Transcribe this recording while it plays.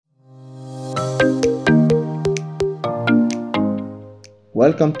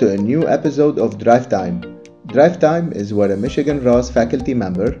Welcome to a new episode of Drive Time. Drive Time is where a Michigan Ross faculty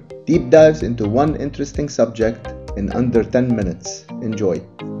member deep dives into one interesting subject in under 10 minutes. Enjoy.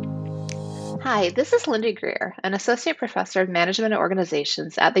 Hi, this is Lindy Greer, an Associate Professor of Management and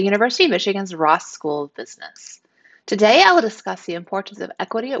Organizations at the University of Michigan's Ross School of Business. Today, I will discuss the importance of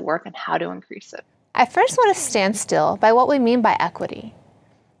equity at work and how to increase it. I first want to stand still by what we mean by equity.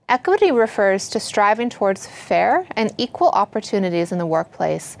 Equity refers to striving towards fair and equal opportunities in the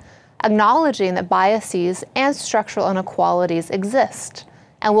workplace, acknowledging that biases and structural inequalities exist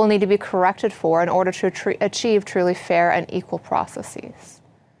and will need to be corrected for in order to achieve truly fair and equal processes.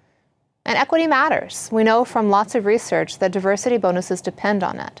 And equity matters. We know from lots of research that diversity bonuses depend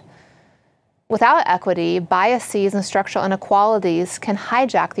on it. Without equity, biases and structural inequalities can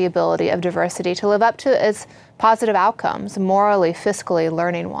hijack the ability of diversity to live up to its positive outcomes, morally, fiscally,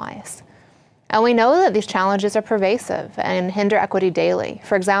 learning-wise. And we know that these challenges are pervasive and hinder equity daily.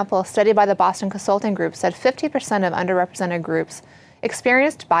 For example, a study by the Boston Consulting Group said 50% of underrepresented groups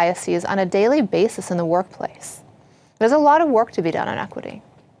experienced biases on a daily basis in the workplace. There's a lot of work to be done on equity.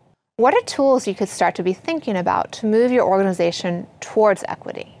 What are tools you could start to be thinking about to move your organization towards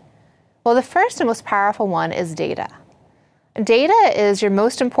equity? Well, the first and most powerful one is data. Data is your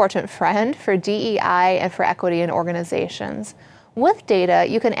most important friend for DEI and for equity in organizations. With data,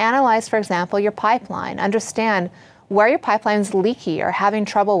 you can analyze, for example, your pipeline, understand where your pipeline is leaky or having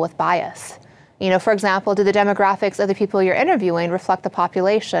trouble with bias. For example, do the demographics of the people you're interviewing reflect the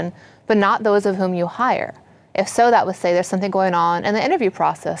population, but not those of whom you hire? If so, that would say there's something going on and the interview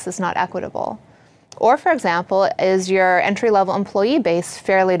process is not equitable. Or, for example, is your entry-level employee base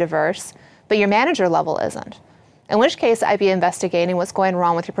fairly diverse, but your manager level isn't? In which case, I'd be investigating what's going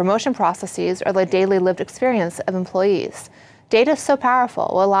wrong with your promotion processes or the daily lived experience of employees. Data is so powerful,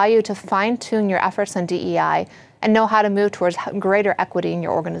 it will allow you to fine-tune your efforts on DEI and know how to move towards greater equity in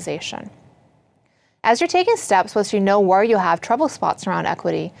your organization. As you're taking steps, once you know where you have trouble spots around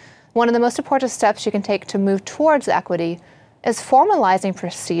equity, one of the most important steps you can take to move towards equity is formalizing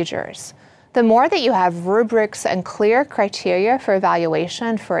procedures. The more that you have rubrics and clear criteria for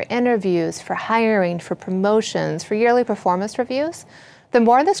evaluation, for interviews, for hiring, for promotions, for yearly performance reviews, the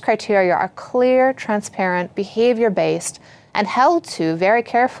more those criteria are clear, transparent, behavior-based, and held to very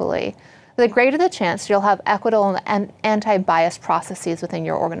carefully, the greater the chance you'll have equitable and anti-bias processes within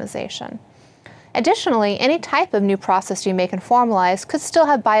your organization. Additionally, any type of new process you make and formalize could still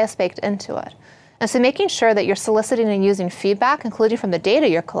have bias baked into it. And so making sure that you're soliciting and using feedback, including from the data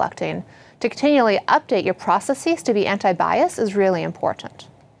you're collecting, to continually update your processes to be anti-bias is really important.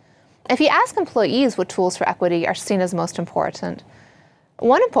 If you ask employees what tools for equity are seen as most important,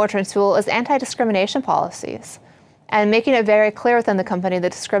 one important tool is anti-discrimination policies and making it very clear within the company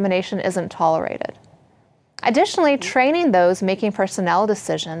that discrimination isn't tolerated. Additionally, training those making personnel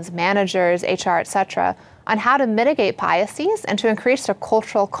decisions, managers, HR, etc., on how to mitigate biases and to increase their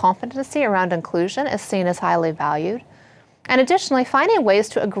cultural competency around inclusion is seen as highly valued. And additionally, finding ways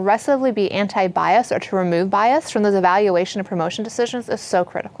to aggressively be anti-bias or to remove bias from those evaluation and promotion decisions is so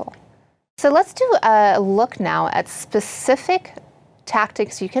critical. So let's do a look now at specific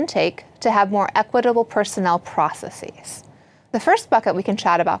tactics you can take to have more equitable personnel processes. The first bucket we can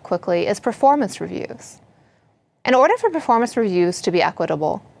chat about quickly is performance reviews. In order for performance reviews to be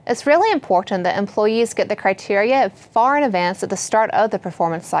equitable, it's really important that employees get the criteria far in advance at the start of the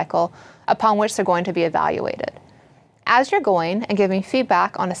performance cycle upon which they're going to be evaluated. As you're going and giving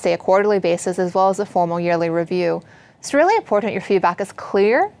feedback on a quarterly basis as well as a formal yearly review, it's really important your feedback is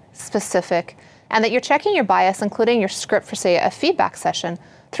clear, specific, and that you're checking your bias, including your script for, a feedback session,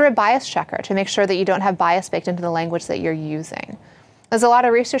 through a bias checker to make sure that you don't have bias baked into the language that you're using. There's a lot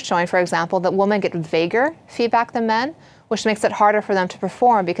of research showing, for example, that women get vaguer feedback than men, which makes it harder for them to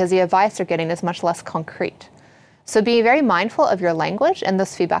perform because the advice they're getting is much less concrete. So be very mindful of your language in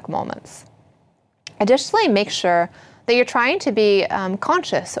those feedback moments. Additionally, make sure that you're trying to be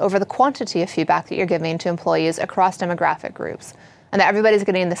conscious over the quantity of feedback that you're giving to employees across demographic groups, and that everybody's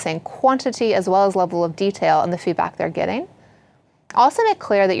getting the same quantity as well as level of detail in the feedback they're getting. Also make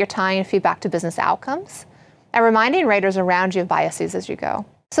clear that you're tying feedback to business outcomes and reminding raters around you of biases as you go.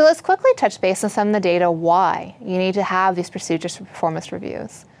 So let's quickly touch base on some of the data why you need to have these procedures for performance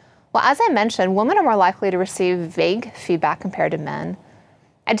reviews. Well, as I mentioned, women are more likely to receive vague feedback compared to men.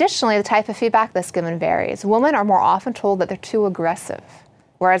 Additionally, the type of feedback that's given varies. Women are more often told that they're too aggressive,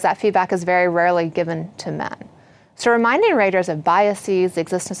 whereas that feedback is very rarely given to men. So reminding raters of biases, the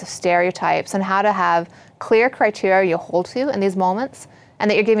existence of stereotypes, and how to have clear criteria you hold to in these moments, and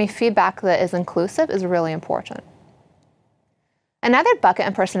that you're giving feedback that is inclusive is really important. Another bucket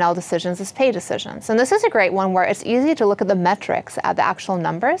in personnel decisions is pay decisions. And this is a great one where it's easy to look at the metrics, at the actual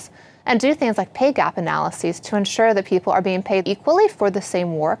numbers, and do things like pay gap analyses to ensure that people are being paid equally for the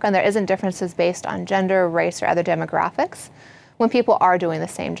same work and there isn't differences based on gender, race, or other demographics when people are doing the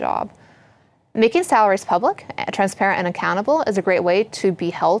same job. Making salaries public, transparent, and accountable is a great way to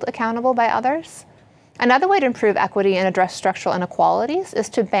be held accountable by others. Another way to improve equity and address structural inequalities is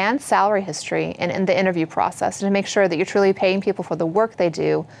to ban salary history in the interview process and to make sure that you're truly paying people for the work they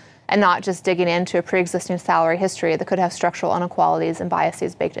do and not just digging into a pre-existing salary history that could have structural inequalities and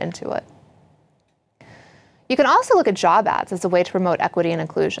biases baked into it. You can also look at job ads as a way to promote equity and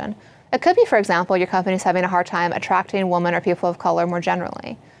inclusion. It could be, for example, your company's having a hard time attracting women or people of color more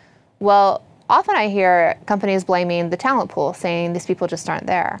generally. Well, often I hear companies blaming the talent pool, saying these people just aren't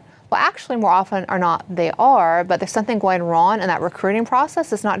there. Well, actually, more often or not, they are, but there's something going wrong and that recruiting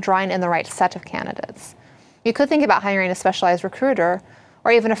process is not drawing in the right set of candidates. You could think about hiring a specialized recruiter,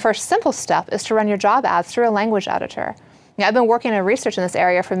 or even a first simple step is to run your job ads through a language editor. Now, I've been working in research in this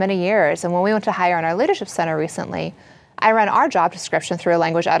area for many years, and when we went to hire in our leadership center recently, I ran our job description through a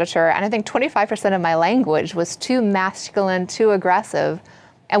language editor, and I think 25% of my language was too masculine, too aggressive,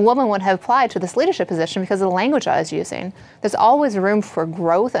 and women wouldn't have applied to this leadership position because of the language I was using. There's always room for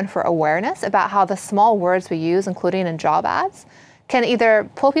growth and for awareness about how the small words we use, including in job ads, can either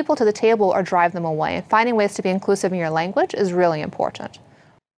pull people to the table or drive them away. And finding ways to be inclusive in your language is really important.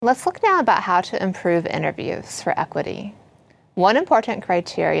 Let's look now about how to improve interviews for equity. One important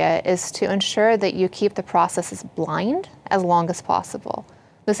criteria is to ensure that you keep the processes blind as long as possible.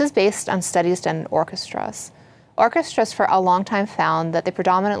 This is based on studies done in orchestras. Orchestras for a long time found that they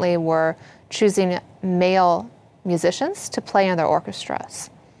predominantly were choosing male musicians to play in their orchestras.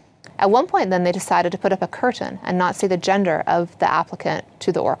 At one point then they decided to put up a curtain and not see the gender of the applicant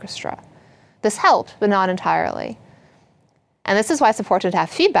to the orchestra. This helped, but not entirely. And this is why it's important to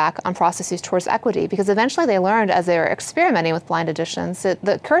have feedback on processes towards equity, because eventually they learned as they were experimenting with blind auditions that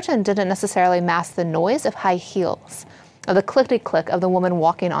the curtain didn't necessarily mask the noise of high heels, or the clickety-click of the woman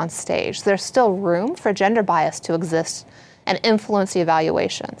walking on stage. There's still room for gender bias to exist and influence the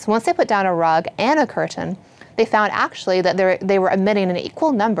evaluations. Once they put down a rug and a curtain, they found actually that they were admitting an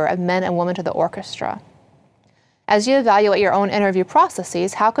equal number of men and women to the orchestra. As you evaluate your own interview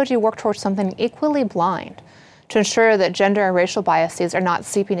processes, how could you work towards something equally blind to ensure that gender and racial biases are not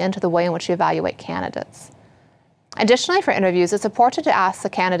seeping into the way in which you evaluate candidates? Additionally, for interviews, it's important to ask the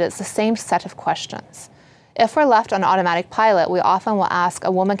candidates the same set of questions. If we're left on automatic pilot, we often will ask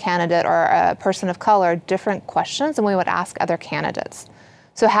a woman candidate or a person of color different questions than we would ask other candidates.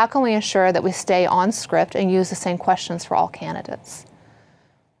 So how can we ensure that we stay on script and use the same questions for all candidates?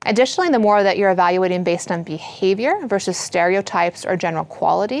 Additionally, the more that you're evaluating based on behavior versus stereotypes or general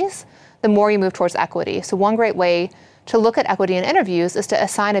qualities, the more you move towards equity. So one great way to look at equity in interviews is to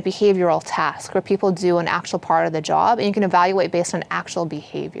assign a behavioral task where people do an actual part of the job, and you can evaluate based on actual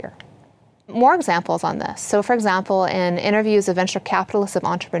behavior. More examples on this. So for example, in interviews of venture capitalists of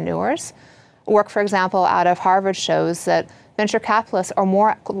entrepreneurs, work, for example, out of Harvard shows that venture capitalists are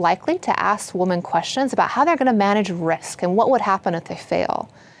more likely to ask women questions about how they're going to manage risk and what would happen if they fail.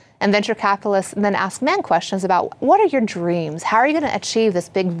 And venture capitalists then ask men questions about what are your dreams? How are you going to achieve this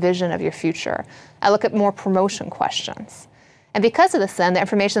big vision of your future? I look at more promotion questions. And because of this, then, the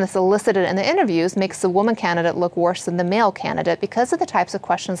information that's elicited in the interviews makes the woman candidate look worse than the male candidate because of the types of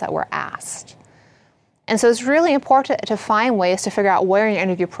questions that were asked. And so it's really important to find ways to figure out where in your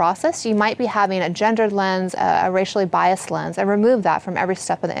interview process you might be having a gendered lens, a racially biased lens, and remove that from every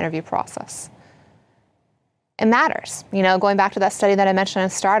step of the interview process. It matters. Going back to that study that I mentioned in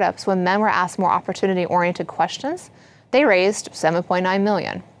startups, when men were asked more opportunity-oriented questions, they raised $7.9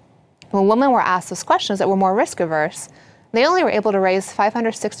 million. When women were asked those questions that were more risk-averse, they only were able to raise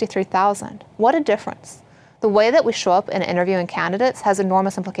 $563,000. What a difference. The way that we show up in interviewing candidates has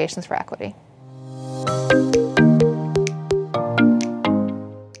enormous implications for equity.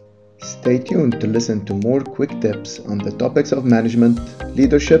 Stay tuned to listen to more quick tips on the topics of management,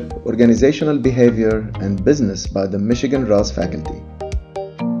 leadership, organizational behavior, and business by the Michigan Ross faculty.